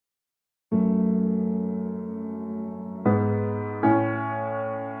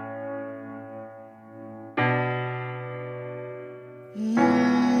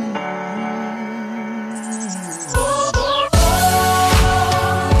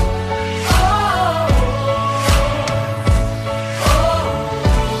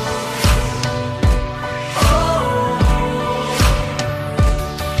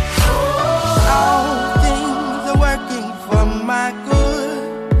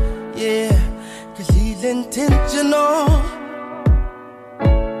Yeah, 'cause he's intentional,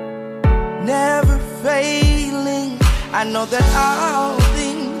 never failing. I know that all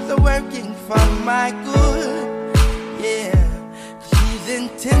things are working for my good. Yeah, 'cause he's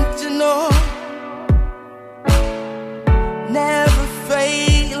intentional, never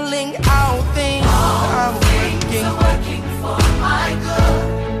failing. All things are working for my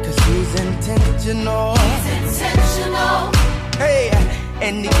good. 'Cause he's intentional. He's intentional. Hey,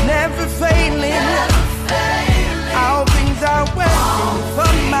 and he's never failing. Never failing. All things are working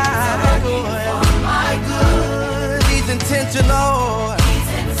for my good. For my good. He's intentional. He's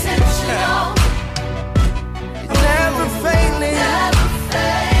intentional. He's never failing. Never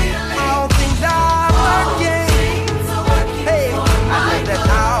failing. All things are working. Things are working Hey, for I my know that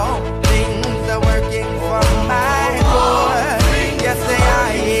good. all things are working for my good. Yes, they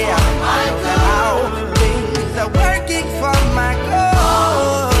are. Yeah, I know that all things are working for my good.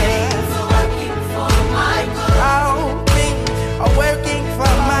 Things are working for my good. All things are working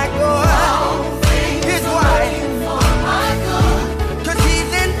for my good. All things Here's are why. working for my good. 'Cause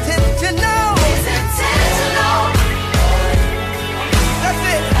he's intentional. He's intentional. That's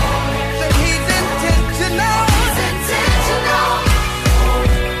it. So he's intentional. He's intentional.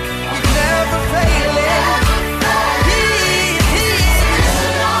 He's never failing. He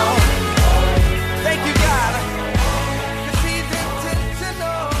Intentional. Thank you, God. 'Cause he's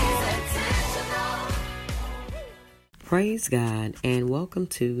intentional. Intentional. Praise God and welcome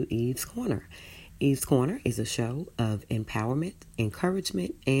to Eve's Corner. Eve's Corner is a show of empowerment,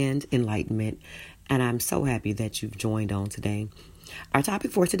 encouragement, and enlightenment. And I'm so happy that you've joined on today. Our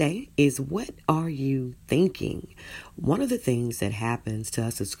topic for today is, what are you thinking? One of the things that happens to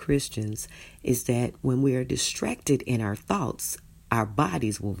us as Christians is that when we are distracted in our thoughts, our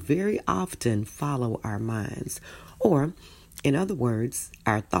bodies will very often follow our minds. Or, in other words,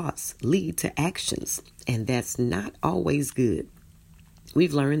 our thoughts lead to actions, and that's not always good.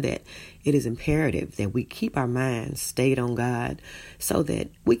 We've learned that it is imperative that we keep our minds stayed on God so that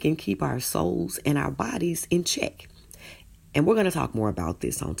we can keep our souls and our bodies in check. And we're going to talk more about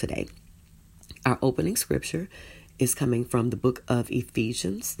this on today. Our opening scripture is coming from the book of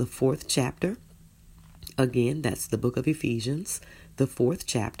Ephesians, the 4th chapter. Again, that's the book of Ephesians, the 4th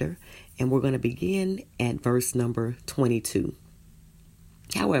chapter. And we're going to begin at verse number 22.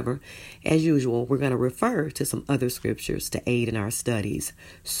 However, as usual, we're going to refer to some other scriptures to aid in our studies.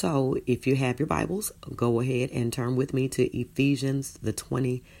 So if you have your Bibles, go ahead and turn with me to Ephesians,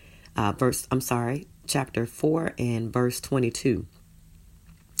 chapter 4 and verse 22.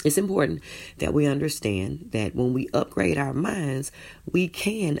 It's important that we understand that when we upgrade our minds, we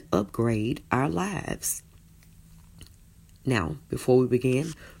can upgrade our lives. Now, before we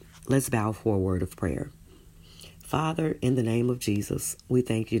begin, let's bow for a word of prayer. Father, in the name of Jesus, we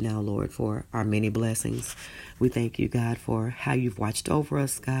thank you now, Lord, for our many blessings. We thank you, God, for how you've watched over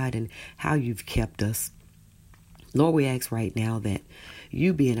us, God, and how you've kept us. Lord, we ask right now that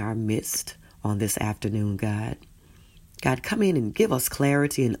you be in our midst on this afternoon, God. God, come in and give us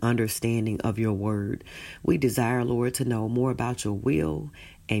clarity and understanding of your word. We desire, Lord, to know more about your will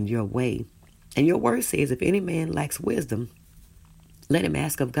and your way. And your word says, if any man lacks wisdom, let him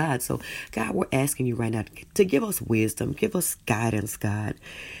ask of God. So, God, we're asking you right now to give us wisdom, give us guidance, God.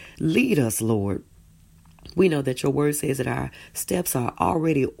 Lead us, Lord. We know that your word says that our steps are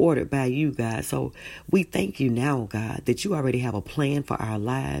already ordered by you, God. So we thank you now, God, that you already have a plan for our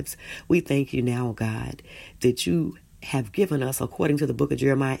lives. We thank you now, God, that you have given us, according to the book of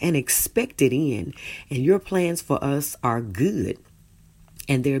Jeremiah, an expected end. And your plans for us are good.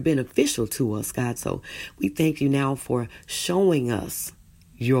 And they're beneficial to us, God. So we thank you now for showing us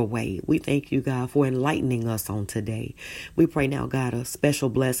your way. We thank you, God, for enlightening us on today. We pray now, God, a special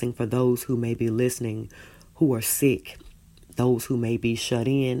blessing for those who may be listening, who are sick, those who may be shut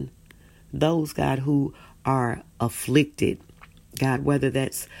in, those, God, who are afflicted. God, whether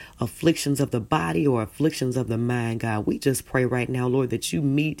that's afflictions of the body or afflictions of the mind, God, we just pray right now, Lord, that you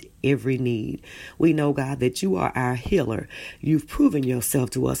meet every need. We know, God, that you are our healer. You've proven yourself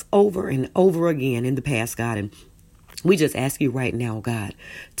to us over and over again in the past, God, and we just ask you right now, God,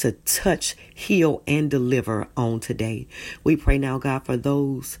 to touch, heal, and deliver on today. We pray now, God, for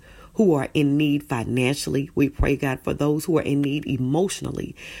those who are in need financially. We pray, God, for those who are in need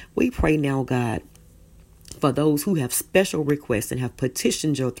emotionally. We pray now, God, For those who have special requests and have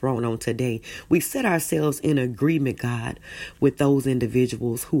petitioned your throne on today, we set ourselves in agreement, God, with those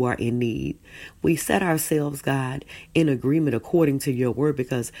individuals who are in need. We set ourselves, God, in agreement according to your word,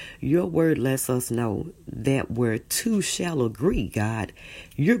 because your word lets us know that where two shall agree, God,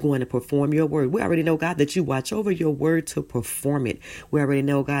 you're going to perform your word. We already know, God, that you watch over your word to perform it. We already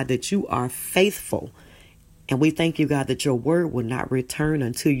know, God, that you are faithful. And we thank you, God, that your word will not return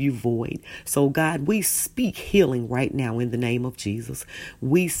until you void. So, God, we speak healing right now in the name of Jesus.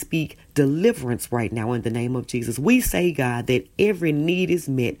 We speak deliverance right now in the name of Jesus. We say, God, that every need is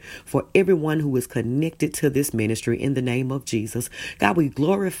met for everyone who is connected to this ministry in the name of Jesus. God, we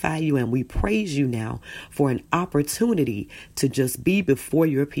glorify you and we praise you now for an opportunity to just be before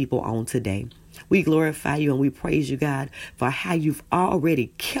your people on today. We glorify you and we praise you, God, for how you've already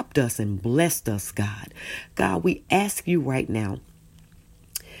kept us and blessed us, God. God, we ask you right now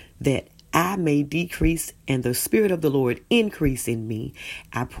that I may decrease and the Spirit of the Lord increase in me.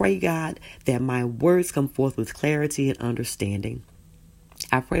 I pray, God, that my words come forth with clarity and understanding.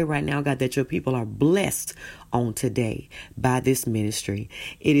 I pray right now, God, that your people are blessed on today by this ministry.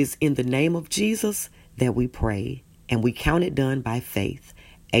 It is in the name of Jesus that we pray, and we count it done by faith.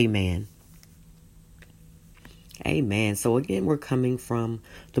 Amen. Amen. So again, we're coming from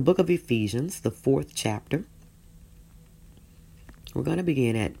the book of Ephesians, the 4th chapter. We're going to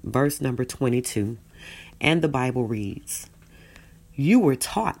begin at verse number 22. And the Bible reads, "You were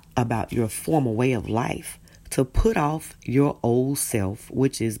taught about your former way of life to put off your old self,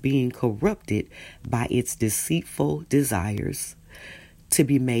 which is being corrupted by its deceitful desires, to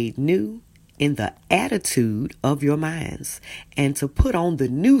be made new in the attitude of your minds, and to put on the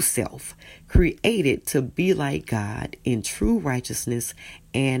new self, created to be like God in true righteousness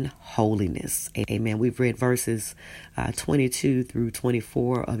and holiness." Amen. We've read verses 22 through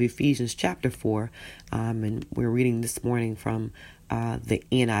 24 of Ephesians chapter 4, and we're reading this morning from the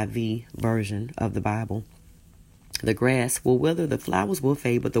NIV version of the Bible. The grass will wither, the flowers will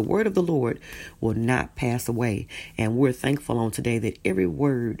fade, but the word of the Lord will not pass away. And we're thankful on today that every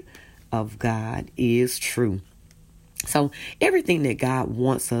word of God is true. So everything that God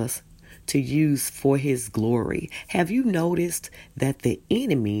wants us to use for his glory. Have you noticed that the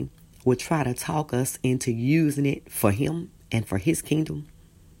enemy will try to talk us into using it for him and for his kingdom?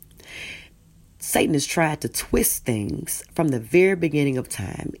 Satan has tried to twist things from the very beginning of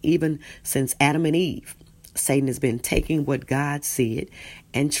time, even since Adam and Eve. Satan has been taking what God said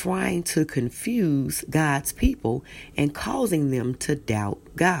and trying to confuse God's people and causing them to doubt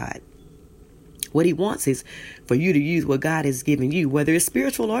God. What he wants is for you to use what God has given you, whether it's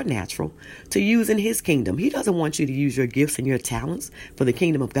spiritual or natural, to use in his kingdom. He doesn't want you to use your gifts and your talents for the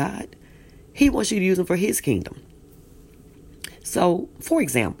kingdom of God. He wants you to use them for his kingdom. So, for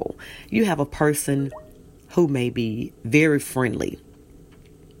example, you have a person who may be very friendly.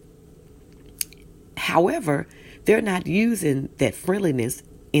 However, they're not using that friendliness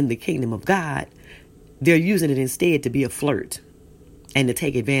in the kingdom of God. They're using it instead to be a flirt and to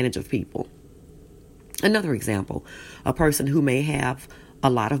take advantage of people. Another example, a person who may have a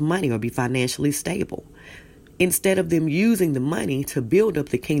lot of money or be financially stable. Instead of them using the money to build up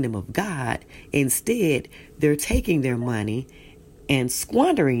the kingdom of God, instead, they're taking their money and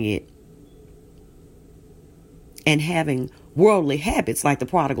squandering it and having worldly habits like the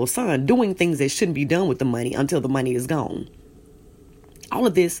prodigal son, doing things that shouldn't be done with the money until the money is gone. All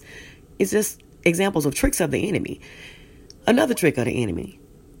of this is just examples of tricks of the enemy. Another trick of the enemy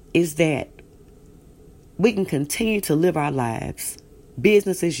is that we can continue to live our lives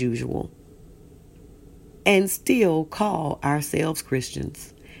business as usual and still call ourselves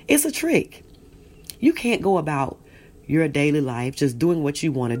Christians. It's a trick. You can't go about your daily life just doing what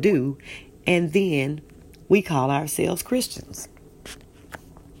you want to do, and then we call ourselves Christians.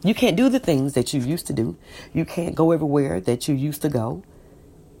 You can't do the things that you used to do. You can't go everywhere that you used to go.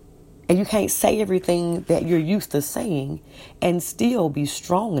 And you can't say everything that you're used to saying and still be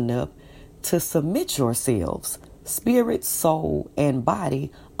strong enough to submit yourselves, spirit, soul, and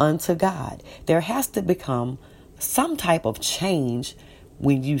body unto God. There has to become some type of change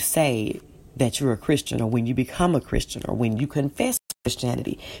when you say that you're a Christian, or when you become a Christian, or when you confess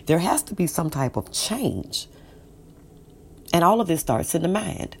Christianity. There has to be some type of change. And all of this starts in the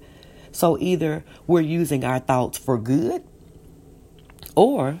mind. So either we're using our thoughts for good,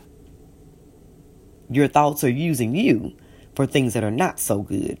 or your thoughts are using you for things that are not so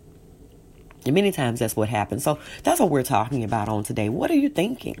good. And many times that's what happens. So that's what we're talking about on today. What are you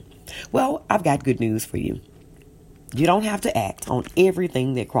thinking? Well, I've got good news for you. You don't have to act on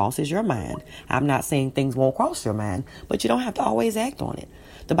everything that crosses your mind. I'm not saying things won't cross your mind, but you don't have to always act on it.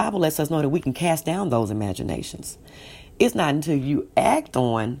 The Bible lets us know that we can cast down those imaginations. It's not until you act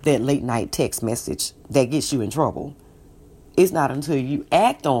on that late night text message that gets you in trouble. It's not until you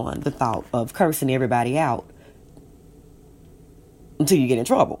act on the thought of cursing everybody out until you get in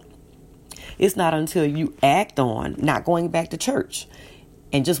trouble. It's not until you act on not going back to church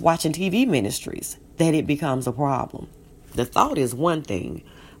and just watching TV ministries that it becomes a problem. The thought is one thing,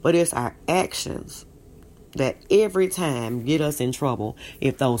 but it's our actions that every time get us in trouble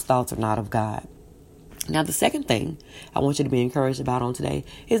if those thoughts are not of God. Now, the second thing I want you to be encouraged about on today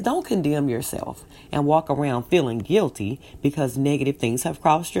is don't condemn yourself and walk around feeling guilty because negative things have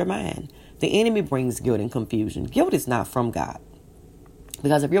crossed your mind. The enemy brings guilt and confusion. Guilt is not from God.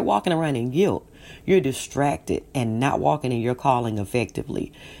 Because if you're walking around in guilt, you're distracted and not walking in your calling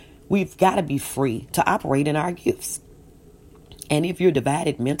effectively. We've got to be free to operate in our gifts. And if you're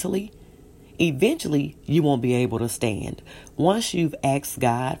divided mentally, eventually you won't be able to stand. Once you've asked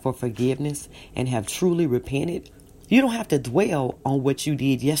God for forgiveness and have truly repented, you don't have to dwell on what you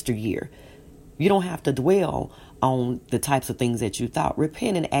did yesteryear. You don't have to dwell on the types of things that you thought.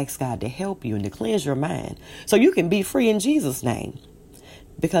 Repent and ask God to help you and to cleanse your mind so you can be free in Jesus' name.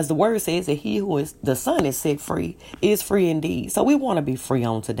 Because the word says that he who is the Son is set free is free indeed. So we want to be free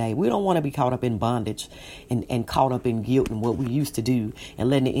on today. We don't want to be caught up in bondage and caught up in guilt and what we used to do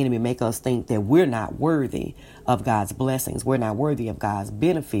and letting the enemy make us think that we're not worthy of God's blessings. We're not worthy of God's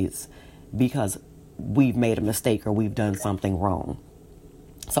benefits because we've made a mistake or we've done something wrong.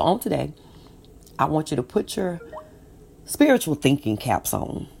 So on today, I want you to put your spiritual thinking caps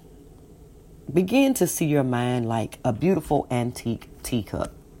on. Begin to see your mind like a beautiful antique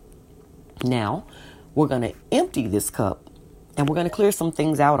teacup. Now, we're going to empty this cup and we're going to clear some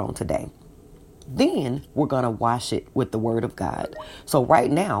things out on today. Then we're going to wash it with the word of God. So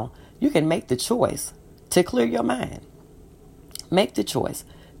right now, you can make the choice to clear your mind. Make the choice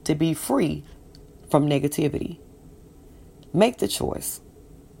to be free from negativity. Make the choice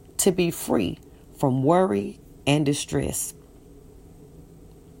to be free from worry and distress.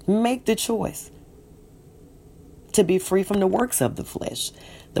 Make the choice to be free from the works of the flesh.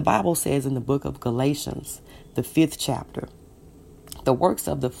 The Bible says in the book of Galatians, the 5th chapter, the works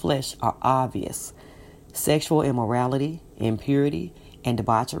of the flesh are obvious: sexual immorality, impurity and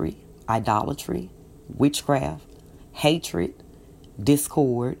debauchery, idolatry, witchcraft, hatred,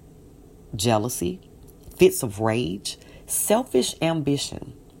 discord, jealousy, fits of rage, selfish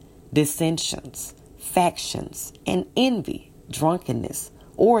ambition, dissensions, factions, and envy, drunkenness,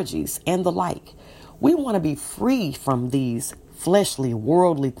 orgies, and the like. We want to be free from these fleshly,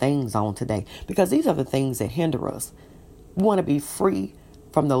 worldly things on today because these are the things that hinder us. We want to be free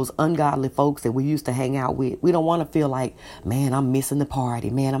from those ungodly folks that we used to hang out with. We don't want to feel like, man, I'm missing the party.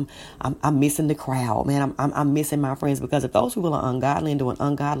 Man, I'm missing the crowd. Man, I'm missing my friends. Because if those people are ungodly and doing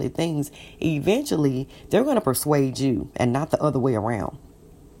ungodly things, eventually they're going to persuade you and not the other way around.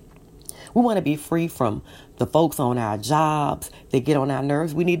 We want to be free from the folks on our jobs that get on our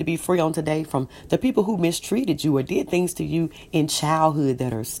nerves. We need to be free on today from the people who mistreated you or did things to you in childhood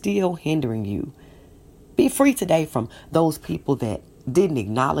that are still hindering you. Be free today from those people that didn't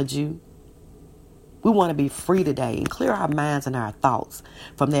acknowledge you. We want to be free today and clear our minds and our thoughts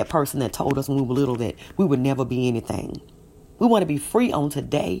from that person that told us when we were little that we would never be anything. We want to be free on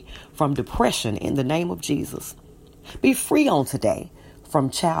today from depression in the name of Jesus. Be free on today from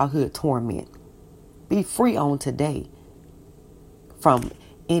childhood torment. Be free on today from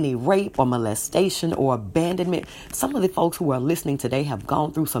any rape or molestation or abandonment. Some of the folks who are listening today have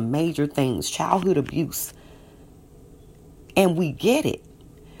gone through some major things, childhood abuse. And we get it.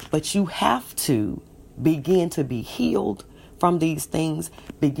 But you have to begin to be healed from these things.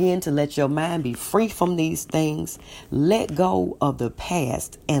 Begin to let your mind be free from these things. Let go of the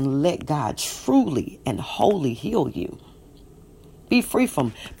past and let God truly and wholly heal you. Be free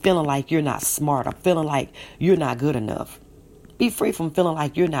from feeling like you're not smart or feeling like you're not good enough. Be free from feeling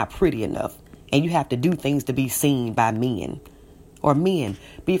like you're not pretty enough and you have to do things to be seen by men. Or men,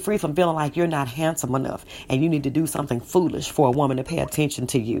 be free from feeling like you're not handsome enough and you need to do something foolish for a woman to pay attention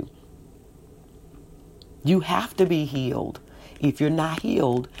to you. You have to be healed. If you're not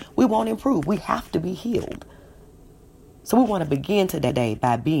healed, we won't improve. We have to be healed. So we want to begin today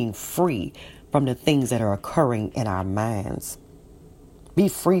by being free from the things that are occurring in our minds. Be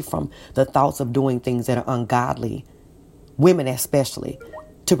free from the thoughts of doing things that are ungodly, women especially,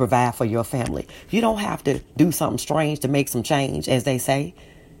 to provide for your family. You don't have to do something strange to make some change, as they say.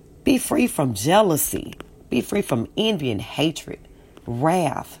 Be free from jealousy. Be free from envy and hatred,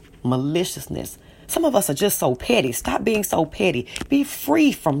 wrath, maliciousness, Some of us are just so petty. Stop being so petty. Be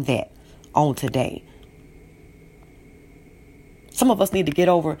free from that on today. Some of us need to get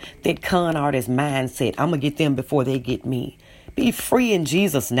over that con artist mindset. I'm going to get them before they get me. Be free in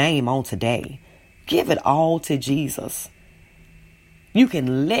Jesus' name on today. Give it all to Jesus. You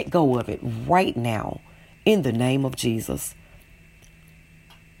can let go of it right now in the name of Jesus.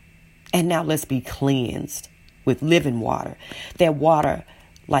 And now let's be cleansed with living water. That water,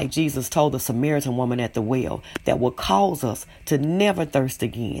 like Jesus told the Samaritan woman at the well, that will cause us to never thirst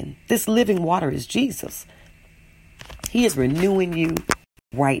again. This living water is Jesus. He is renewing you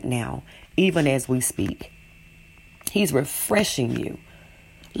right now, even as we speak. He's refreshing you.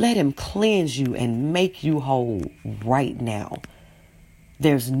 Let him cleanse you and make you whole right now.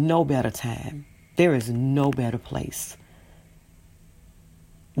 There's no better time. There is no better place.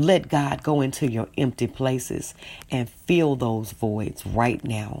 Let God go into your empty places and fill those voids right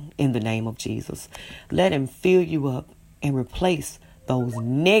now in the name of Jesus. Let him fill you up and replace those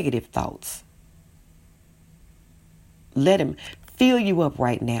negative thoughts. Let him fill you up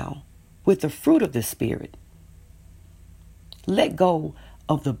right now with the fruit of the Spirit. Let go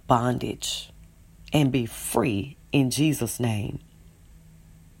of the bondage and be free in Jesus' name.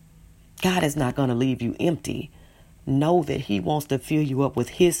 God is not going to leave you empty. Know that he wants to fill you up with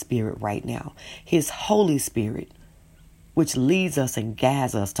his Spirit right now. His Holy Spirit, which leads us and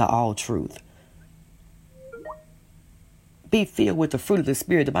guides us to all truth. Be filled with the fruit of the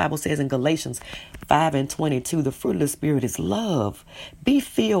Spirit. The Bible says in Galatians 5:22, the fruit of the Spirit is love. Be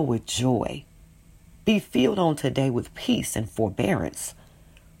filled with joy. Be filled on today with peace and forbearance.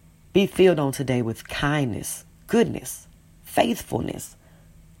 Be filled on today with kindness, goodness, faithfulness.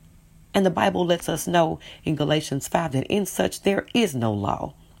 And the Bible lets us know in Galatians 5 that in such there is no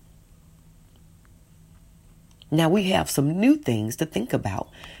law. Now we have some new things to think about.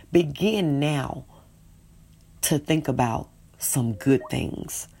 Begin now to think about some good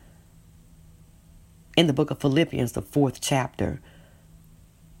things. In the book of Philippians, the 4th chapter,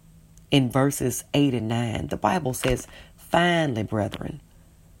 in verses 8 and 9, the Bible says, finally, brethren,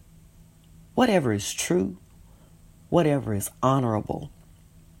 whatever is true, whatever is honorable,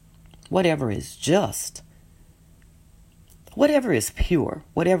 whatever is just, whatever is pure,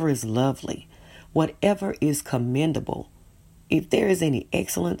 whatever is lovely, whatever is commendable, if there is any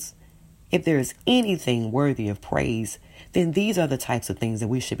excellence, if there is anything worthy of praise, then these are the types of things that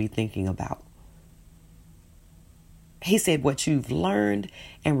we should be thinking about. He said, what you've learned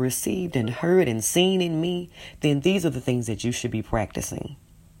and received and heard and seen in me, then these are the things that you should be practicing.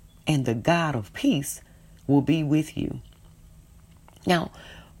 And the God of peace will be with you. Now,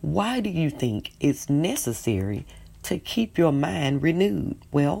 why do you think it's necessary to keep your mind renewed?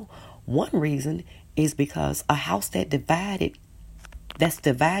 Well, one reason is because a house that's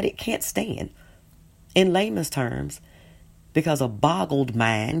divided can't stand. In layman's terms, because a boggled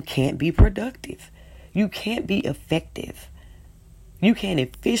mind can't be productive. You can't be effective. You can't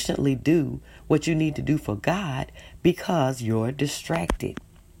efficiently do what you need to do for God because you're distracted.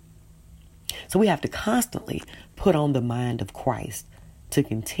 So we have to constantly put on the mind of Christ to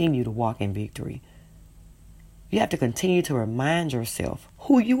continue to walk in victory. You have to continue to remind yourself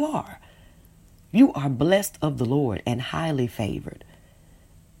who you are. You are blessed of the Lord and highly favored.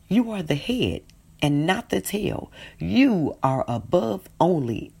 You are the head and not the tail. You are above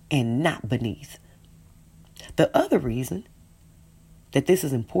only and not beneath. The other reason that this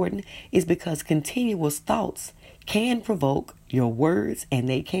is important is because continuous thoughts can provoke your words and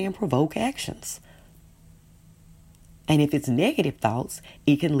they can provoke actions. And if it's negative thoughts,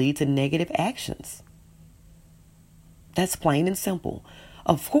 it can lead to negative actions. That's plain and simple.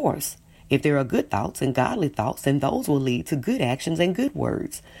 Of course, if there are good thoughts and godly thoughts, then those will lead to good actions and good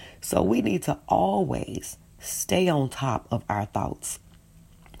words. So we need to always stay on top of our thoughts.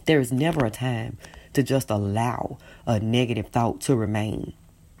 There is never a time to just allow a negative thought to remain.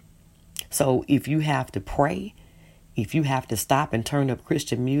 So if you have to pray, if you have to stop and turn up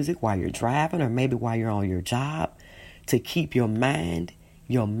Christian music while you're driving or maybe while you're on your job to keep your mind,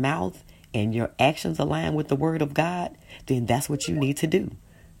 your mouth, and your actions aligned with the Word of God, then that's what you need to do.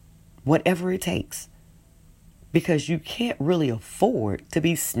 Whatever it takes. Because you can't really afford to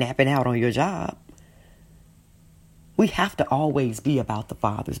be snapping out on your job. We have to always be about the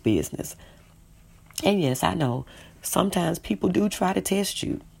Father's business. And yes, I know sometimes people do try to test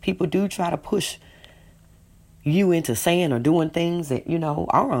you. People do try to push you into saying or doing things that,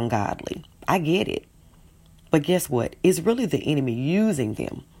 are ungodly. I get it. But guess what? It's really the enemy using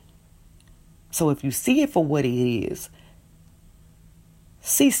them. So if you see it for what it is,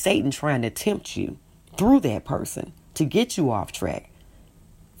 see Satan trying to tempt you through that person to get you off track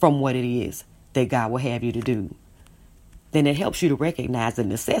from what it is that God will have you to do, then it helps you to recognize the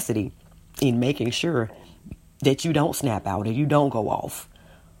necessity in making sure that you don't snap out or you don't go off.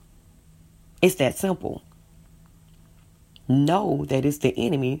 It's that simple. Know that it's the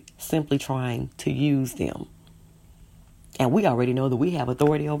enemy simply trying to use them. And we already know that we have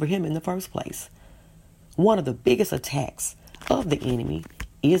authority over him in the first place. One of the biggest attacks of the enemy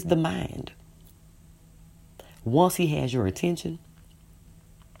is the mind. Once he has your attention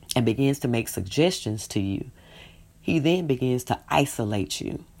and begins to make suggestions to you, he then begins to isolate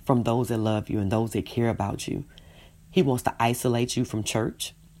you from those that love you and those that care about you. He wants to isolate you from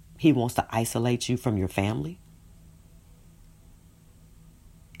church. He wants to isolate you from your family.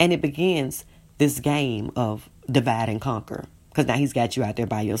 And it begins this game of divide and conquer, because now he's got you out there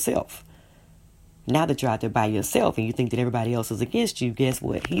by yourself. Now that you're out there by yourself and you think that everybody else is against you, guess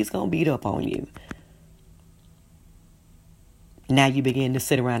what? He's going to beat up on you. Now you begin to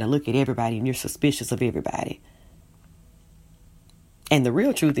sit around and look at everybody and you're suspicious of everybody. And the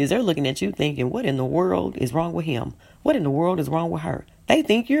real truth is they're looking at you thinking, what in the world is wrong with him? What in the world is wrong with her? They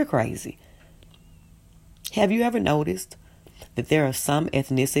think you're crazy. Have you ever noticed that there are some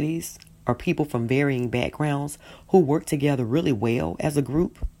ethnicities or people from varying backgrounds who work together really well as a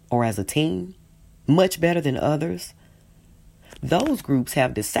group or as a team, much better than others? Those groups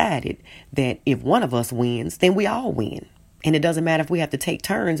have decided that if one of us wins, then we all win. And it doesn't matter if we have to take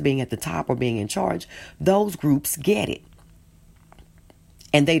turns being at the top or being in charge. Those groups get it.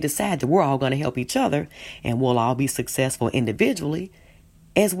 And they decide that we're all going to help each other and we'll all be successful individually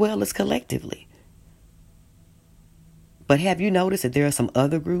as well as collectively. But have you noticed that there are some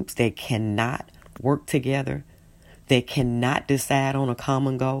other groups that cannot work together, that cannot decide on a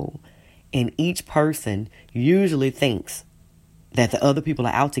common goal, and each person usually thinks that the other people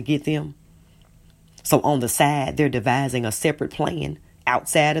are out to get them? So on the side, they're devising a separate plan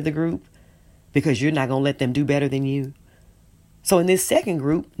outside of the group because you're not going to let them do better than you. So in this second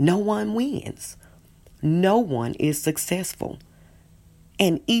group, no one wins. No one is successful.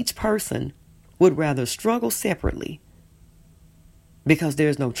 And each person would rather struggle separately because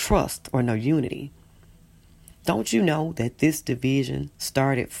there's no trust or no unity. Don't you know that this division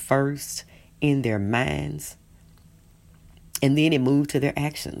started first in their minds and then it moved to their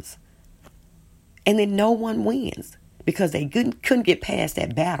actions? And then no one wins because they couldn't get past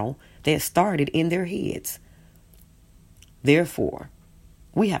that battle that started in their heads. Therefore,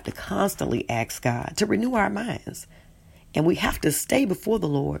 we have to constantly ask God to renew our minds. And we have to stay before the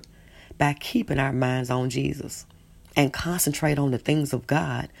Lord by keeping our minds on Jesus and concentrate on the things of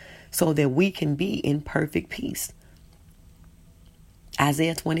God so that we can be in perfect peace.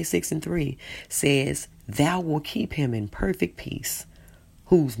 Isaiah 26:3 says, "Thou wilt keep him in perfect peace,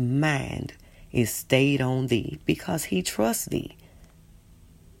 whose mind is stayed on thee, because he trusts thee."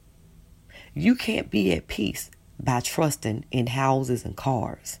 You can't be at peace by trusting in houses and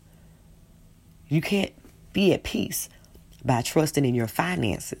cars. You can't be at peace by trusting in your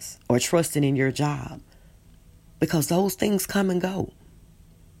finances or trusting in your job, because those things come and go.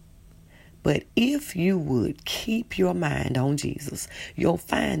 But if you would keep your mind on Jesus, you'll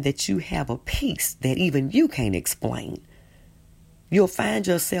find that you have a peace that even you can't explain. You'll find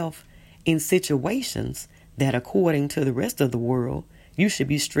yourself in situations that, according to the rest of the world, you should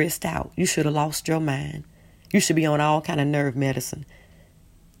be stressed out. You should have lost your mind. You should be on all kind of nerve medicine.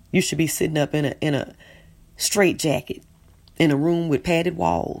 You should be sitting up in a straitjacket in a room with padded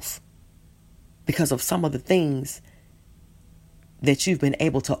walls because of some of the things that you've been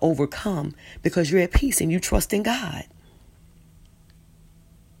able to overcome because you're at peace and you trust in God.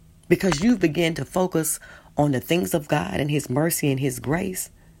 Because you begin to focus on the things of God and his mercy and his grace.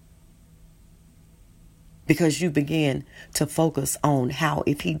 Because you begin to focus on how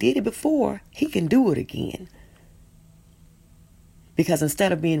if he did it before, he can do it again. Because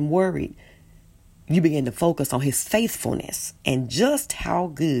instead of being worried, you begin to focus on his faithfulness and just how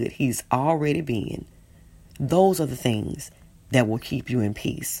good he's already been. Those are the things that will keep you in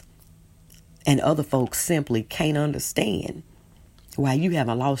peace. And other folks simply can't understand why you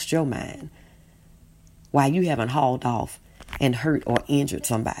haven't lost your mind, why you haven't hauled off and hurt or injured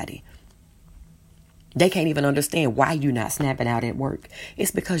somebody. They can't even understand why you're not snapping out at work.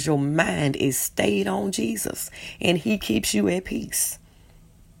 It's because your mind is stayed on Jesus and he keeps you at peace.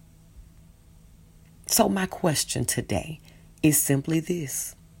 So my question today is simply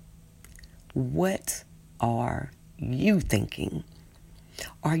this: what are you thinking?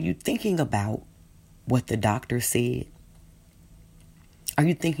 Are you thinking about what the doctor said? Are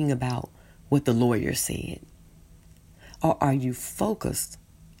you thinking about what the lawyer said? Or are you focused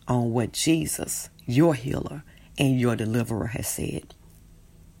on what Jesus, your healer and your deliverer, has said?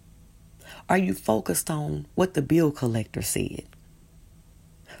 Are you focused on what the bill collector said?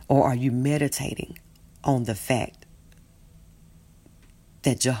 Or are you meditating on the fact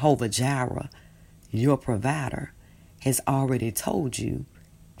that Jehovah Jireh, your provider, has already told you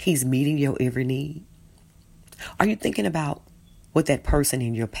he's meeting your every need? Are you thinking about what that person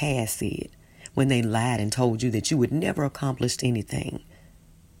in your past said when they lied and told you that you would never accomplish anything?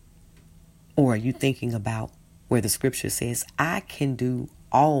 Or are you thinking about where the scripture says, I can do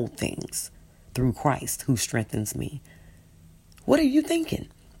all things through Christ who strengthens me? What are you thinking?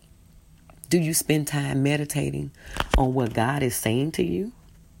 Do you spend time meditating on what God is saying to you?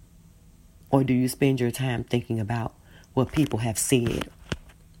 Or do you spend your time thinking about what people have said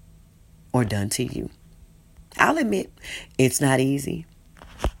or done to you? I'll admit, it's not easy.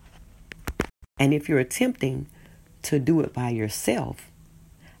 And if you're attempting to do it by yourself,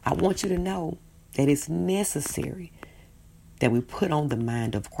 I want you to know that it's necessary that we put on the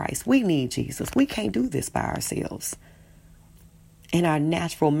mind of Christ. We need Jesus. We can't do this by ourselves. In our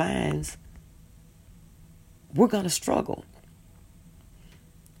natural minds, we're going to struggle.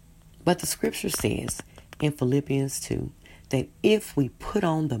 But the scripture says in Philippians 2 that if we put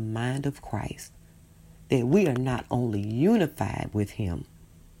on the mind of Christ, that we are not only unified with him,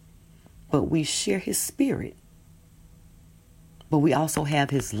 but we share his spirit. But we also have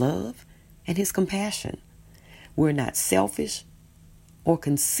his love and his compassion. We're not selfish or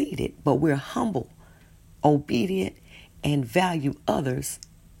conceited, but we're humble, obedient, and value others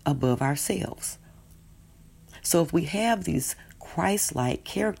above ourselves. So if we have these Christ-like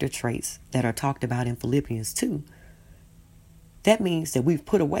character traits that are talked about in Philippians 2, that means that we've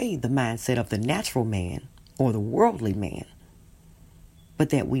put away the mindset of the natural man or the worldly man,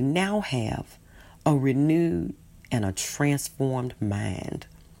 but that we now have a renewed and a transformed mind.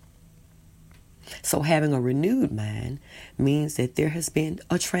 So having a renewed mind means that there has been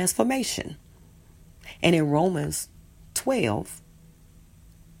a transformation. And in Romans 12,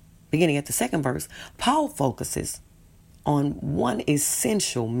 beginning at the 2nd verse, Paul focuses on one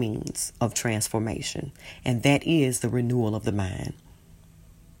essential means of transformation, and that is the renewal of the mind.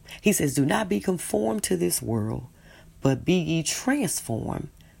 He says, do not be conformed to this world, but be ye transformed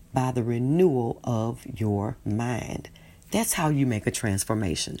by the renewal of your mind. That's how you make a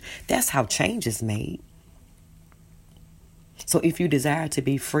transformation. That's how change is made. So if you desire to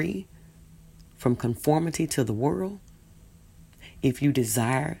be free from conformity to the world, if you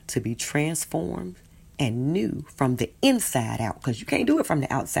desire to be transformed and new from the inside out, because you can't do it from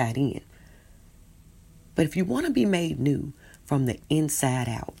the outside in. But if you want to be made new from the inside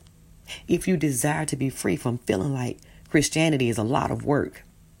out, if you desire to be free from feeling like Christianity is a lot of work,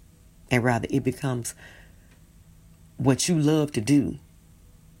 and rather it becomes what you love to do,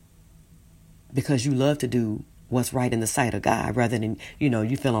 because you love to do what's right in the sight of God, rather than,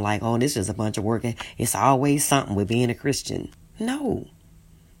 you feeling like, oh, this is a bunch of work. It's always something with being a Christian. No.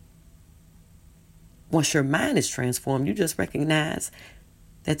 Once your mind is transformed, you just recognize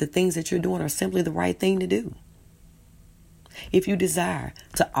that the things that you're doing are simply the right thing to do. If you desire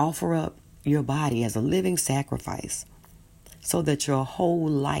to offer up your body as a living sacrifice so that your whole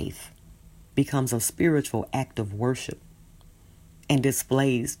life becomes a spiritual act of worship and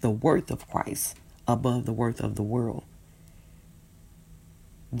displays the worth of Christ above the worth of the world,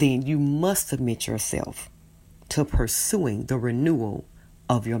 then you must submit yourself to pursuing the renewal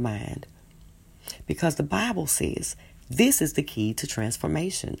of your mind. Because the Bible says this is the key to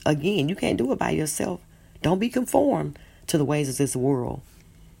transformation. Again, you can't do it by yourself. Don't be conformed to the ways of this world.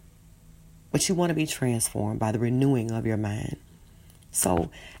 But you want to be transformed by the renewing of your mind.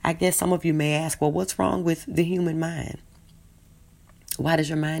 So I guess some of you may ask, well, what's wrong with the human mind? Why does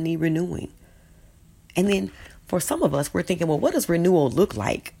your mind need renewing? And then for some of us, we're thinking, well, what does renewal look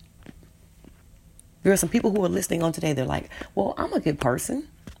like? There are some people who are listening on today. They're like, well, I'm a good person.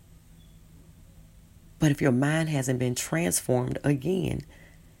 But if your mind hasn't been transformed again,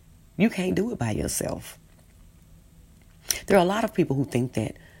 you can't do it by yourself. There are a lot of people who think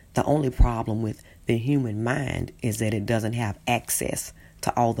that the only problem with the human mind is that it doesn't have access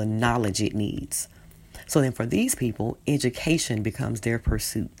to all the knowledge it needs. So then for these people, education becomes their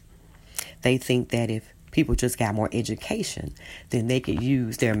pursuit. They think that if people just got more education, then they could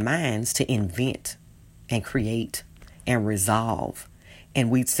use their minds to invent and create and resolve,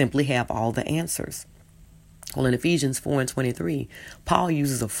 and we'd simply have all the answers. Well, in Ephesians 4:23, Paul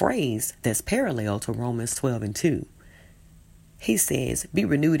uses a phrase that's parallel to Romans 12:2. He says, be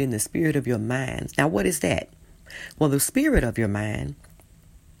renewed in the spirit of your minds. Now, what is that? Well, the spirit of your mind,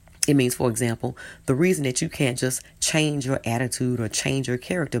 it means, for example, the reason that you can't just change your attitude or change your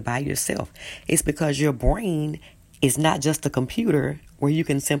character by yourself is because your brain is not just a computer where you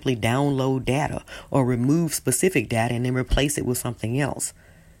can simply download data or remove specific data and then replace it with something else.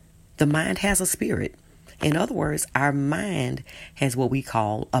 The mind has a spirit. In other words, our mind has what we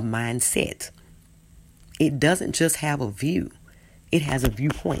call a mindset. It doesn't just have a view. It has a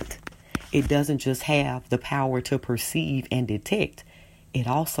viewpoint. It doesn't just have the power to perceive and detect. It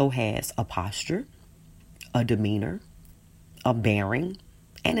also has a posture, a demeanor, a bearing,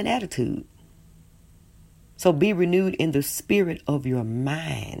 and an attitude. So be renewed in the spirit of your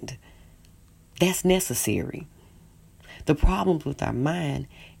mind. That's necessary. The problem with our mind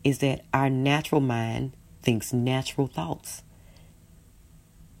is that our natural mind thinks natural thoughts.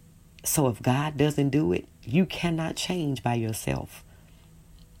 So if God doesn't do it, you cannot change by yourself.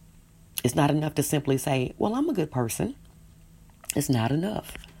 It's not enough to simply say, well, I'm a good person. It's not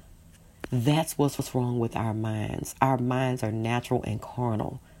enough. That's what's wrong with our minds. Our minds are natural and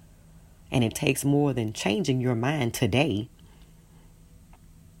carnal. And it takes more than changing your mind today.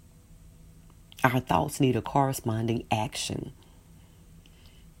 Our thoughts need a corresponding action.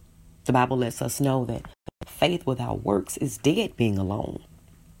 The Bible lets us know that faith without works is dead being alone.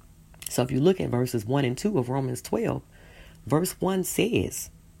 So if you look at verses 1 and 2 of Romans 12, verse 1 says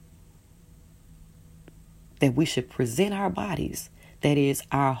that we should present our bodies, that is,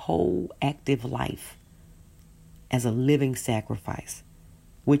 our whole active life, as a living sacrifice,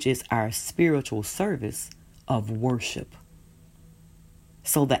 which is our spiritual service of worship.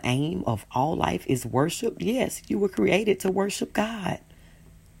 So the aim of all life is worship. Yes, you were created to worship God.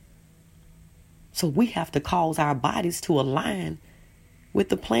 So we have to cause our bodies to align with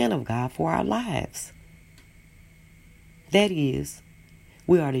the plan of God for our lives. That is,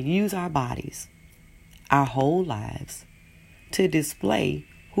 we are to use our bodies, our whole lives, to display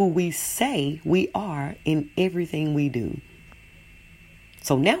who we say we are in everything we do.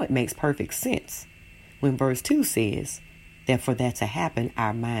 So now it makes perfect sense when verse 2 says that for that to happen,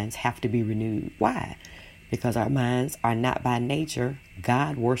 our minds have to be renewed. Why? Because our minds are not by nature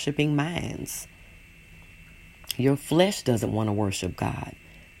God-worshiping minds. Your flesh doesn't want to worship God.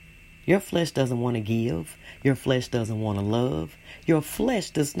 Your flesh doesn't want to give. Your flesh doesn't want to love. Your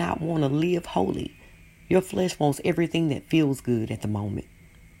flesh does not want to live holy. Your flesh wants everything that feels good at the moment.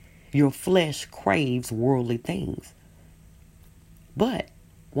 Your flesh craves worldly things. But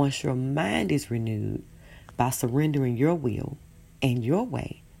once your mind is renewed by surrendering your will and your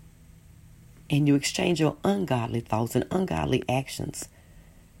way, and you exchange your ungodly thoughts and ungodly actions,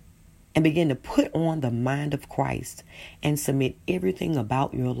 and begin to put on the mind of Christ and submit everything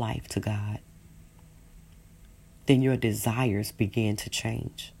about your life to God, then your desires begin to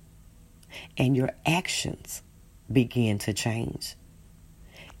change and your actions begin to change.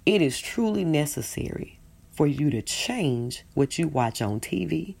 It is truly necessary for you to change what you watch on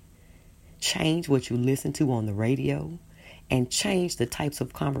TV, change what you listen to on the radio, and change the types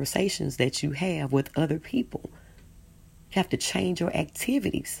of conversations that you have with other people. You have to change your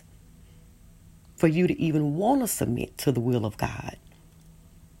activities for you to even want to submit to the will of God.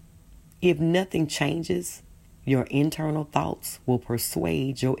 If nothing changes, your internal thoughts will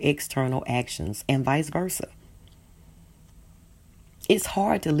persuade your external actions and vice versa. It's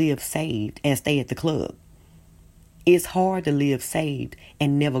hard to live saved and stay at the club. It's hard to live saved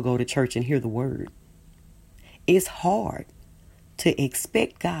and never go to church and hear the word. It's hard to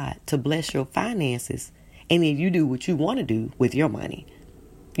expect God to bless your finances and then you do what you want to do with your money.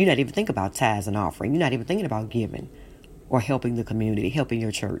 You're not even thinking about tithes and offering. You're not even thinking about giving or helping the community, helping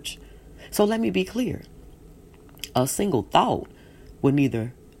your church. So let me be clear. A single thought will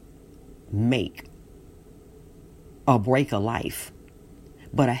neither make or break a life,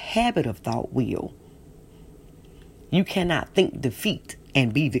 but a habit of thought will. You cannot think defeat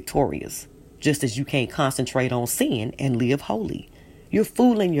and be victorious, just as you can't concentrate on sin and live holy. You're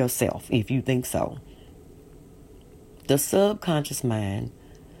fooling yourself if you think so. The subconscious mind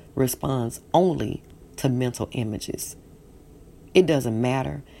responds only to mental images. It doesn't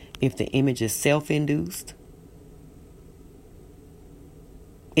matter if the image is self-induced.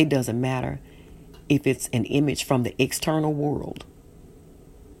 It doesn't matter if it's an image from the external world.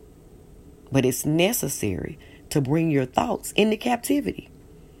 But it's necessary to bring your thoughts into captivity.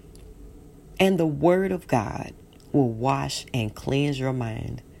 And the word of God will wash and cleanse your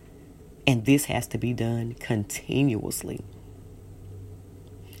mind. And this has to be done continuously.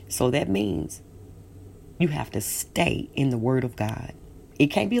 So that means you have to stay in the word of God. It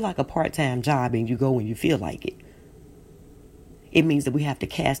can't be like a part-time job and you go when you feel like it. It means that we have to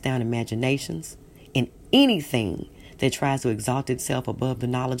cast down imaginations, and anything that tries to exalt itself above the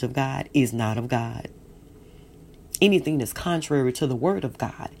knowledge of God is not of God. Anything that's contrary to the word of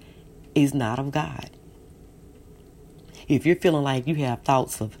God is not of God. If you're feeling like you have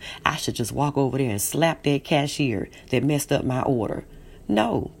thoughts of, I should just walk over there and slap that cashier that messed up my order.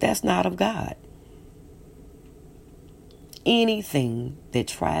 No, that's not of God. Anything that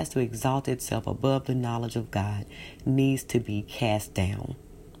tries to exalt itself above the knowledge of God needs to be cast down,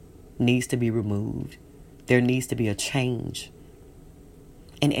 needs to be removed. There needs to be a change.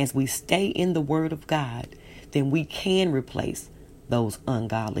 And as we stay in the Word of God, then we can replace those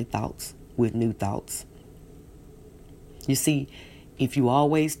ungodly thoughts with new thoughts. You see, if you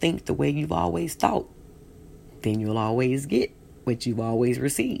always think the way you've always thought, then you'll always get what you've always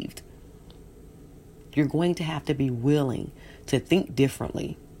received. You're going to have to be willing to think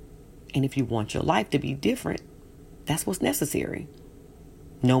differently. And if you want your life to be different, that's what's necessary.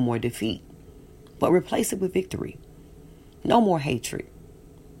 No more defeat, but replace it with victory. No more hatred,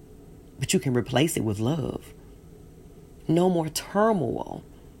 but you can replace it with love. No more turmoil,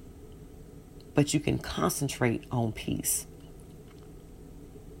 but you can concentrate on peace.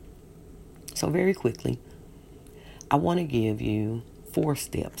 So very quickly, I want to give you 4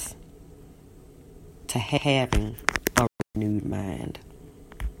 steps to having a renewed mind.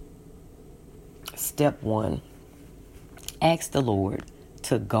 Step 1, ask the Lord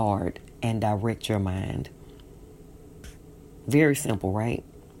to guard and direct your mind. Very simple, right?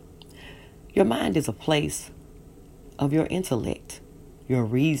 Your mind is a place of your intellect, your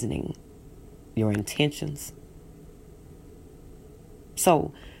reasoning, your intentions.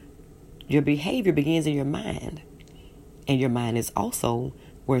 So your behavior begins in your mind, and your mind is also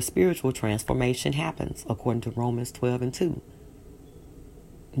where spiritual transformation happens, according to Romans 12:2.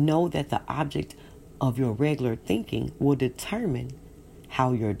 Know that the object of your regular thinking will determine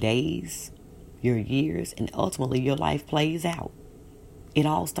how your days, your years, and ultimately your life plays out. It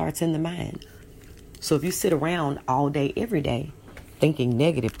all starts in the mind. So if you sit around all day, every day, thinking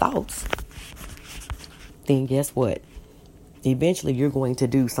negative thoughts, then guess what? Eventually you're going to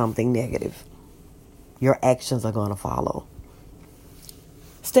do something negative. Your actions are going to follow.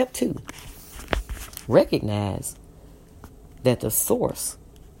 Step 2, recognize that the source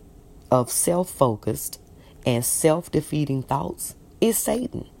of self-focused and self-defeating thoughts is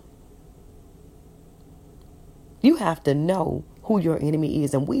Satan. You have to know who your enemy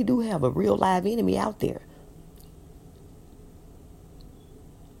is, and we do have a real live enemy out there.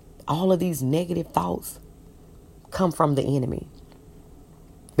 All of these negative thoughts come from the enemy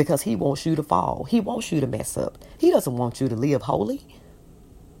because he wants you to fall. He wants you to mess up. He doesn't want you to live holy.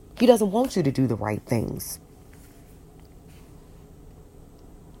 He doesn't want you to do the right things.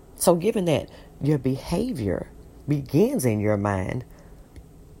 So given that your behavior begins in your mind,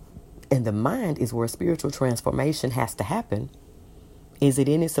 and the mind is where spiritual transformation has to happen, is it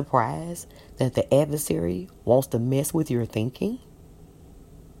any surprise that the adversary wants to mess with your thinking?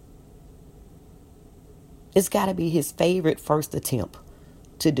 It's got to be his favorite first attempt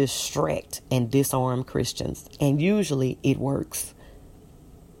to distract and disarm Christians. And usually it works.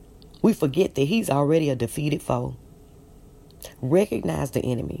 We forget that he's already a defeated foe. Recognize the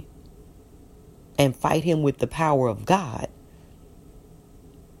enemy and fight him with the power of God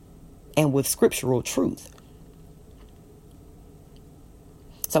and with scriptural truth.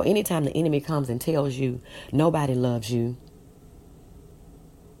 So anytime the enemy comes and tells you nobody loves you,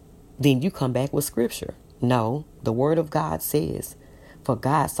 then you come back with scripture. No, the word of God says, for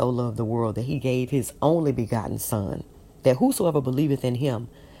God so loved the world that he gave his only begotten Son, that whosoever believeth in him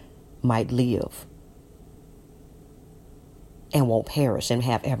might live and won't perish and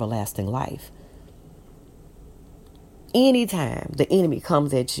have everlasting life. Anytime the enemy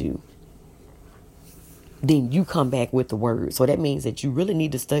comes at you, then you come back with the word. So that means that you really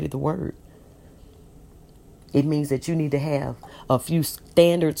need to study the word. It means that you need to have a few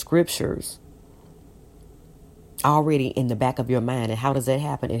standard scriptures already in the back of your mind. And how does that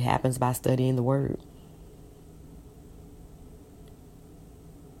happen? It happens by studying the word.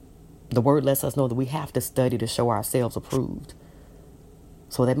 The word lets us know that we have to study to show ourselves approved.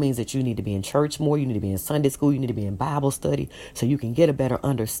 So that means that you need to be in church more. You need to be in Sunday school. You need to be in Bible study so you can get a better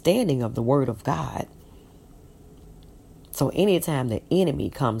understanding of the word of God. So anytime the enemy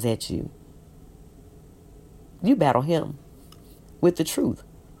comes at you, you battle him with the truth.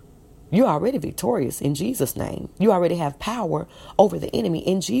 You're already victorious in Jesus' name. You already have power over the enemy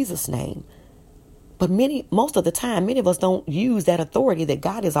in Jesus' name. But most of the time, many of us don't use that authority that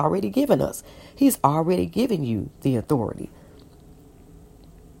God has already given us. He's already given you the authority.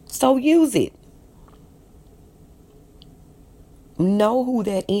 So use it. Know who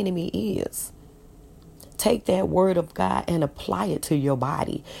that enemy is. Take that word of God and apply it to your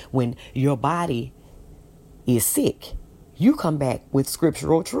body. When your body is sick, you come back with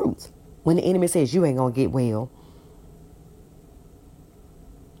scriptural truth. When the enemy says you ain't going to get well,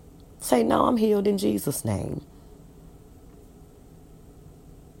 Say, no, I'm healed in Jesus' name.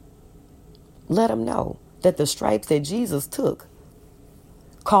 Let them know that the stripes that Jesus took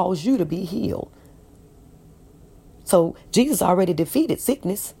caused you to be healed. So Jesus already defeated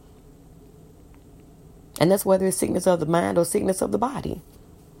sickness. And that's whether it's sickness of the mind or sickness of the body.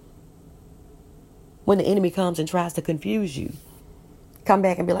 When the enemy comes and tries to confuse you, come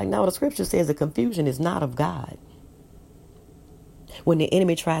back and be like, no, the scripture says the confusion is not of God. When the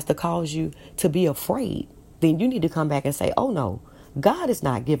enemy tries to cause you to be afraid, then you need to come back and say, oh no, God has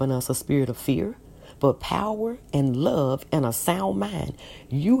not given us a spirit of fear, but power and love and a sound mind.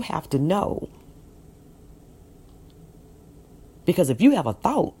 You have to know. Because if you have a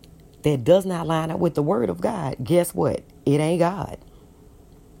thought that does not line up with the word of God, guess what? It ain't God.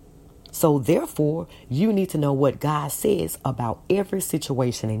 So therefore, you need to know what God says about every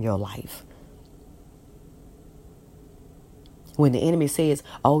situation in your life. When the enemy says,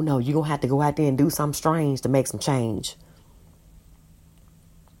 oh no, you're going to have to go out there and do something strange to make some change.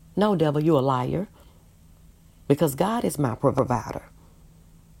 No, devil, you're a liar. Because God is my provider.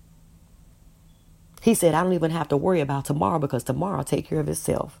 He said, I don't even have to worry about tomorrow because tomorrow will take care of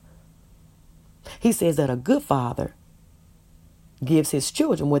itself. He says that a good father gives his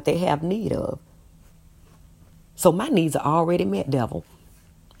children what they have need of. So my needs are already met, devil.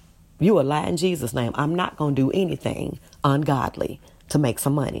 You a lie in Jesus' name. I'm not going to do anything ungodly to make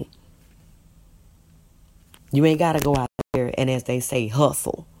some money. You ain't got to go out there and, as they say,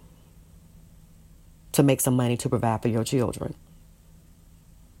 hustle to make some money to provide for your children.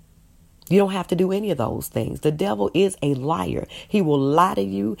 You don't have to do any of those things. The devil is a liar. He will lie to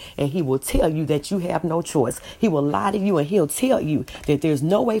you and he will tell you that you have no choice. He will lie to you and he'll tell you that there's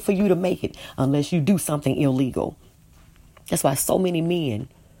no way for you to make it unless you do something illegal. That's why so many men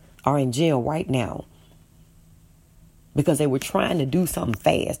are in jail right now. Because they were trying to do something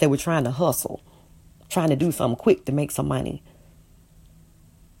fast. They were trying to hustle. Trying to do something quick to make some money.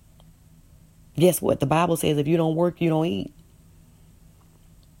 Guess what? The Bible says if you don't work, you don't eat.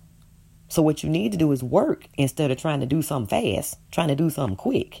 So what you need to do is work instead of trying to do something fast, trying to do something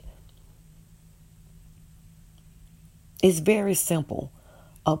quick. It's very simple.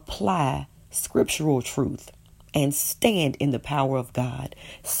 Apply scriptural truth and stand in the power of God.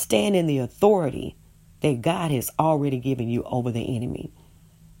 Stand in the authority that God has already given you over the enemy.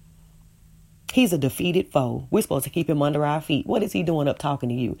 He's a defeated foe. We're supposed to keep him under our feet. What is he doing up talking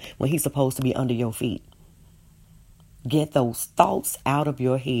to you when he's supposed to be under your feet? Get those thoughts out of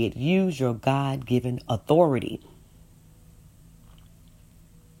your head. Use your God-given authority.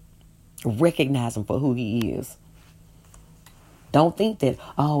 Recognize him for who he is. Don't think that,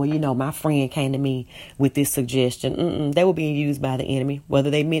 oh, my friend came to me with this suggestion. They were being used by the enemy,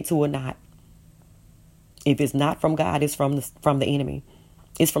 whether they meant to or not. If it's not from God, it's from the enemy.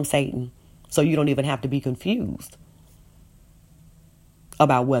 It's from Satan. So you don't even have to be confused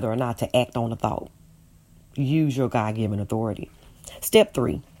about whether or not to act on a thought. Use your God-given authority. Step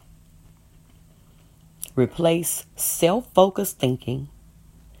 3. Replace self-focused thinking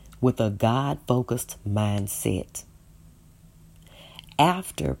with a God-focused mindset.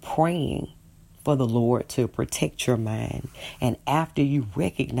 After praying for the Lord to protect your mind, and after you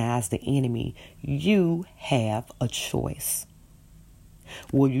recognize the enemy, you have a choice.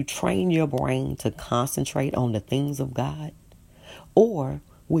 Will you train your brain to concentrate on the things of God? Or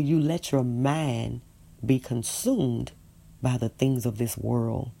will you let your mind be consumed by the things of this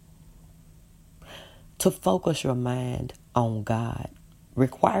world? To focus your mind on God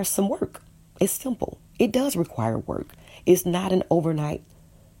requires some work. It's simple. It does require work. It's not an overnight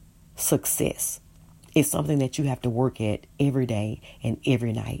success. It's something that you have to work at every day and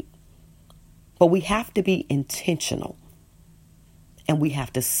every night. But we have to be intentional. And we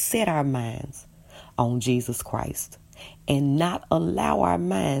have to set our minds on Jesus Christ and not allow our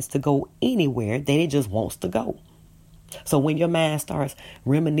minds to go anywhere that it just wants to go. So when your mind starts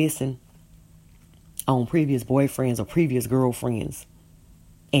reminiscing on previous boyfriends or previous girlfriends,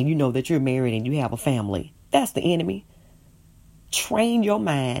 and you know that you're married and you have a family, that's the enemy. Train your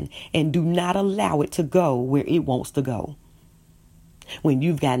mind and do not allow it to go where it wants to go. When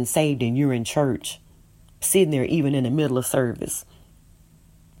you've gotten saved and you're in church, sitting there even in the middle of service,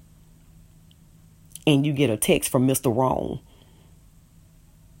 and you get a text from Mr. Wrong.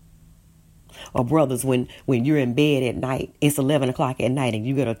 Or brothers, when you're in bed at night, it's 11 o'clock at night, and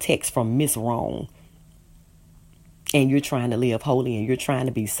you get a text from Miss Wrong. And you're trying to live holy and you're trying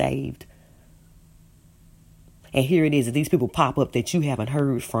to be saved. And here it is that these people pop up that you haven't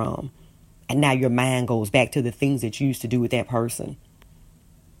heard from. And now your mind goes back to the things that you used to do with that person.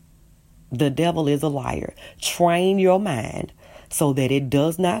 The devil is a liar. Train your mind so that it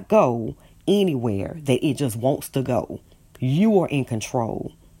does not go anywhere that it just wants to go. You are in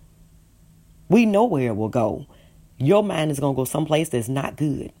control. We know where it will go. Your mind is going to go someplace that's not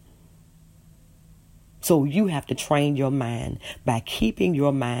good. So you have to train your mind by keeping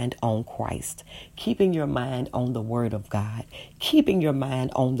your mind on Christ, keeping your mind on the Word of God, keeping your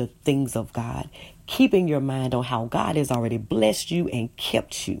mind on the things of God, keeping your mind on how God has already blessed you and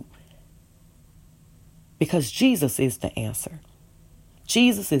kept you. Because Jesus is the answer.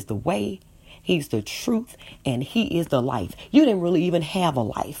 Jesus is the way, He's the truth, and He is the life. You didn't really even have a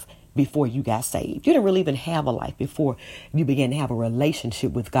life before you got saved. You didn't really even have a life before you began to have a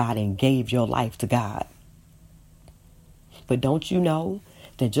relationship with God and gave your life to God. But don't you know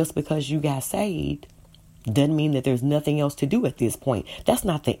that just because you got saved doesn't mean that there's nothing else to do at this point? That's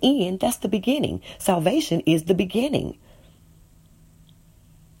not the end. That's the beginning. Salvation is the beginning.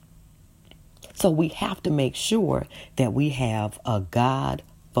 So we have to make sure that we have a